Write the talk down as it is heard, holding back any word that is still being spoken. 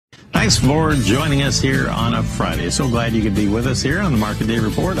Thanks for joining us here on a Friday. So glad you could be with us here on the Market Day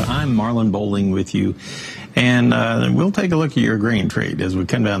Report. I'm Marlon Bowling with you. And we'll take a look at your grain trade as we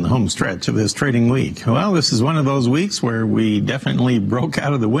come down the home stretch of this trading week. Well, this is one of those weeks where we definitely broke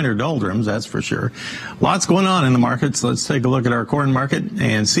out of the winter doldrums, that's for sure. Lots going on in the markets. Let's take a look at our corn market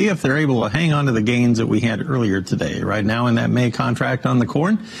and see if they're able to hang on to the gains that we had earlier today. Right now in that May contract on the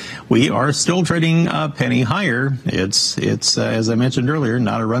corn, we are still trading a penny higher. It's as I mentioned earlier,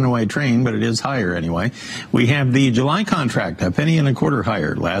 not a runaway train, but it is higher anyway. We have the July contract, a penny and a quarter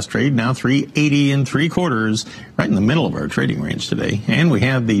higher. Last trade, now 3.80 3/4. Right in the middle of our trading range today. And we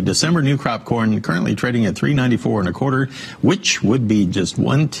have the December new crop corn currently trading at 3.94 1/4, which would be just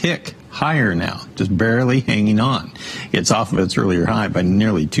one tick higher now, just barely hanging on. It's off of its earlier high by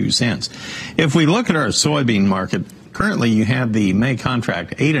nearly 2 cents. If we look at our soybean market, currently, you have the May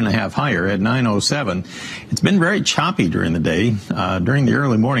contract 8.5 higher at 9.07. It's been very choppy during the day. During the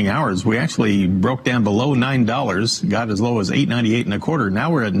early morning hours, we actually broke down below $9, got as low as 8.98 1/4.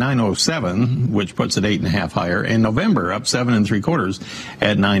 Now we're at 9.07, which puts it 8.5 higher. And November up 7 3/4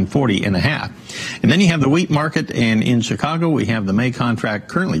 at 9.40 1/2. And then you have the wheat market, and in Chicago, we have the May contract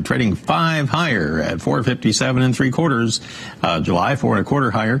currently trading 5 higher at 4.57 3/4. July 4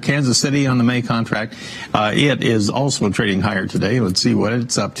 1/4 higher. Kansas City on the May contract, it is also trading higher today. Let's see what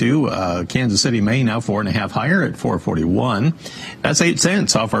it's up to. Kansas City May now 4.5 higher at 4.41. That's 8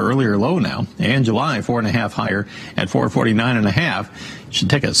 cents off our earlier low now. And July 4.5 higher at 4.49 1/2. Should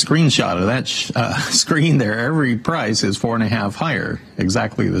take a screenshot of that screen there. Every price is 4.5 higher,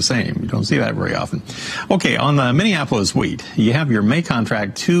 exactly the same. You don't see that very often. Okay, on the Minneapolis wheat, you have your May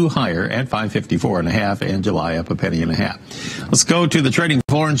contract 2 higher at 5.54 1/2, and July up a penny and a half. Let's go to the trading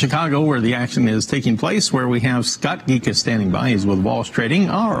floor in Chicago, where the action is taking place, where we have Scott Gecas standing by. He's with Walsh Trading.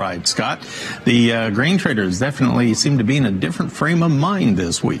 All right, Scott, the grain traders definitely seem to be in a different frame of mind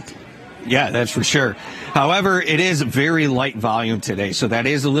this week. Yeah, that's for sure. However, it is very light volume today, so that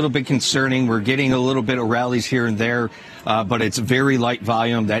is a little bit concerning. We're getting a little bit of rallies here and there, but it's very light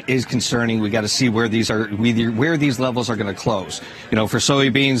volume. That is concerning. We got to see where these levels are going to close. You know, for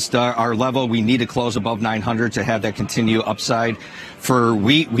soybeans, our level, we need to close above 900 to have that continue upside. For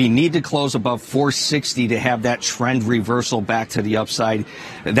wheat, we need to close above 460 to have that trend reversal back to the upside.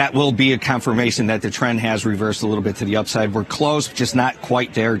 That will be a confirmation that the trend has reversed a little bit to the upside. We're close, just not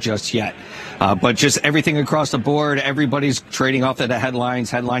quite there just yet. But just everything across the board, everybody's trading off of the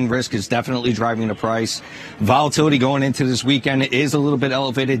headlines. Headline risk is definitely driving the price. Volatility going into this weekend is a little bit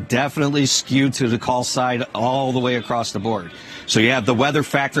elevated, definitely skewed to the call side all the way across the board. So you have the weather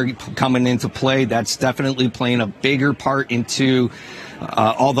factor coming into play. That's definitely playing a bigger part into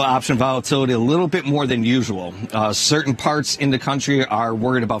all the option volatility, a little bit more than usual. Certain parts in the country are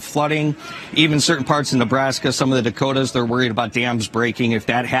worried about flooding. Even certain parts in Nebraska, some of the Dakotas, they're worried about dams breaking. If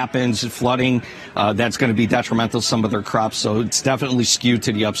that happens, flooding, that's going to be detrimental to some of their crops. So it's definitely skewed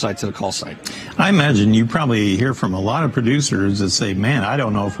to the upside, to the call side. I imagine you probably hear from a lot of producers that say, man, I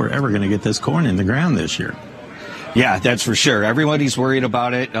don't know if we're ever going to get this corn in the ground this year. Yeah, that's for sure. Everybody's worried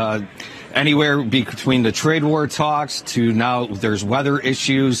about it. Anywhere between the trade war talks to now there's weather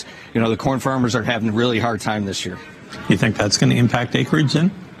issues. You know, the corn farmers are having a really hard time this year. You think that's going to impact acreage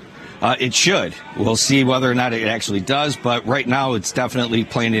then? It should. We'll see whether or not it actually does, but right now it's definitely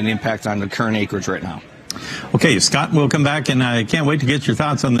playing an impact on the current acreage right now. Okay, Scott, we'll come back, and I can't wait to get your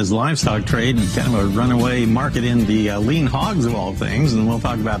thoughts on this livestock trade and kind of a runaway market in the lean hogs of all things, and we'll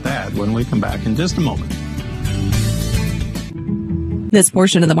talk about that when we come back in just a moment. This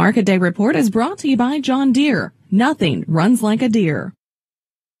portion of the Market Day Report is brought to you by John Deere. Nothing runs like a deer.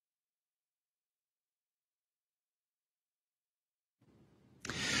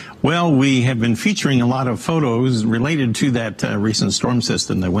 Well, we have been featuring a lot of photos related to that recent storm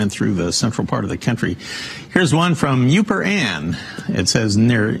system that went through the central part of the country. Here's one from Upper Ann. It says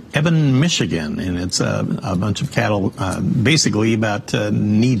near Evan, Michigan, and it's a bunch of cattle basically about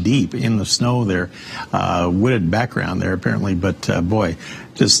knee deep in the snow there. Wooded background there apparently, but boy,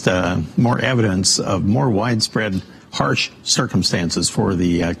 just more evidence of more widespread harsh circumstances for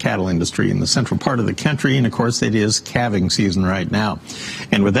the cattle industry in the central part of the country. And of course, it is calving season right now.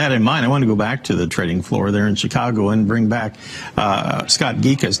 And with that in mind, I want to go back to the trading floor there in Chicago and bring back Scott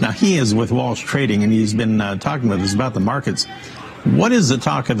Gecas. Now, he is with Walsh Trading, and he's been talking with us about the markets. What is the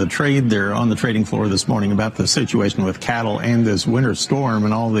talk of the trade there on the trading floor this morning about the situation with cattle and this winter storm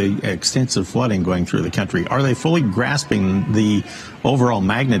and all the extensive flooding going through the country? Are they fully grasping the overall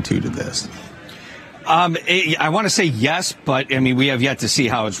magnitude of this? I want to say yes, but I mean, we have yet to see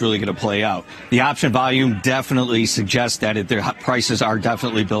how it's really going to play out. The option volume definitely suggests that their prices are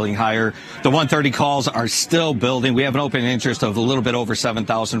definitely building higher. The 130 calls are still building. We have an open interest of a little bit over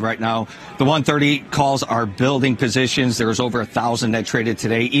 7,000 right now. The 130 calls are building positions. There was over 1,000 that traded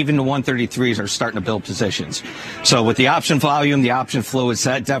today. Even the 133s are starting to build positions. So with the option volume, the option flow is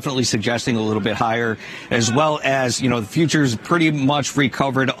definitely suggesting a little bit higher, as well as, the futures pretty much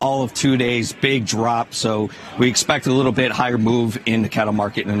recovered all of 2 days, big drop. So we expect a little bit higher move in the cattle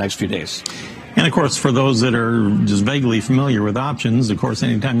market in the next few days. And, of course, for those that are just vaguely familiar with options, of course,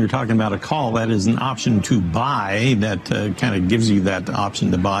 anytime you're talking about a call, that is an option to buy. That kind of gives you that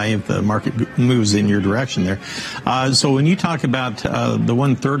option to buy if the market moves in your direction there. So when you talk about the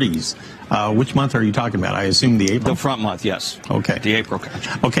 130s, which month are you talking about? I assume the April? The front month, yes. Okay. The April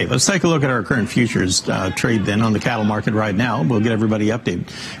contract. Okay, let's take a look at our current futures trade then on the cattle market right now. We'll get everybody updated.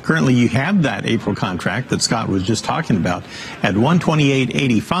 Currently, you have that April contract that Scott was just talking about at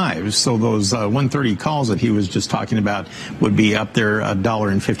 128.85. So those 130 calls that he was just talking about would be up there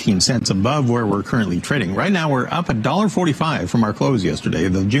 $1.15 above where we're currently trading. Right now, we're up $1.45 from our close yesterday.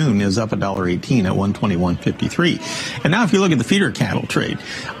 The June is up $1.18 at 121.53. And now if you look at the feeder cattle trade,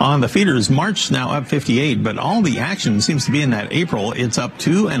 on the feeders, March now up 58, but all the action seems to be in that April. It's up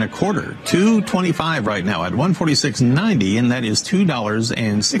 2 1/4, 2.25 right now at 146.90, and that is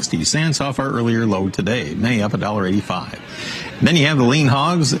 $2.60 off our earlier low today. May up $1.85. Then you have the lean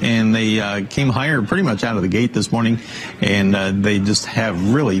hogs, and they came higher pretty much out of the gate this morning, and they just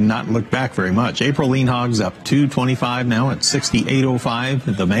have really not looked back very much. April lean hogs up 2.25 now at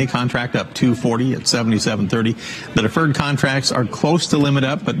 68.05. The May contract up 2.40 at 77.30. The deferred contracts are close to limit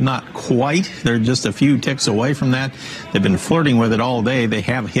up, but not quite. They're just a few ticks away from that. They've been flirting with it all day. They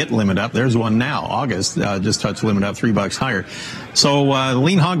have hit limit up. There's one now. August just touched limit up $3 higher. So the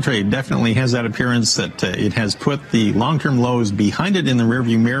lean hog trade definitely has that appearance that it has put the long-term lows behind it in the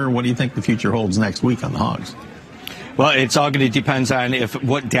rearview mirror. What do you think the future holds next week on the hogs? Well, it's all going to depend on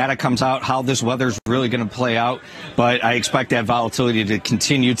what data comes out, how this weather's really going to play out. But I expect that volatility to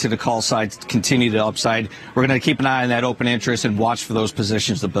continue to the call side, continue to the upside. We're going to keep an eye on that open interest and watch for those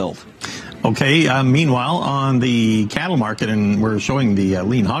positions to build. Okay. Meanwhile, on the cattle market, and we're showing the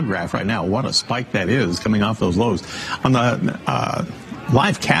lean hog graph right now, what a spike that is coming off those lows. On the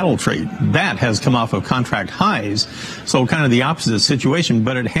live cattle trade, that has come off of contract highs, so kind of the opposite situation,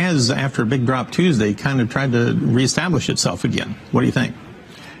 but it has, after a big drop Tuesday, kind of tried to reestablish itself again. What do you think?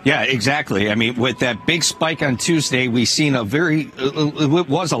 Yeah, exactly. I mean, with that big spike on Tuesday, we've seen it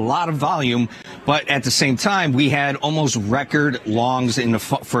was a lot of volume, but at the same time, we had almost record longs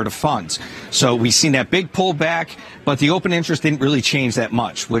for the funds. So we've seen that big pullback, but the open interest didn't really change that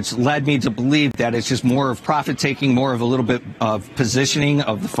much, which led me to believe that it's just more of profit taking, more of a little bit of positioning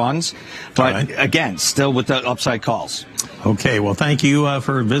of the funds. But again, still with the upside calls. Okay, well, thank you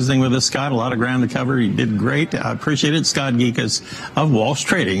for visiting with us, Scott. A lot of ground to cover. You did great. I appreciate it. Scott Gecas of Walsh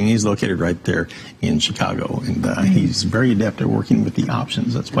Trading. He's located right there in Chicago, and he's very adept at working with the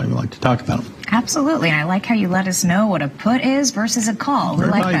options. That's why we like to talk about them. Absolutely, and I like how you let us know what a put is versus a call. Very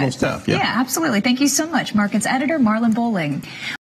we like valuable that stuff. Yeah, absolutely. Thank you so much, Markets Editor Marlon Bowling.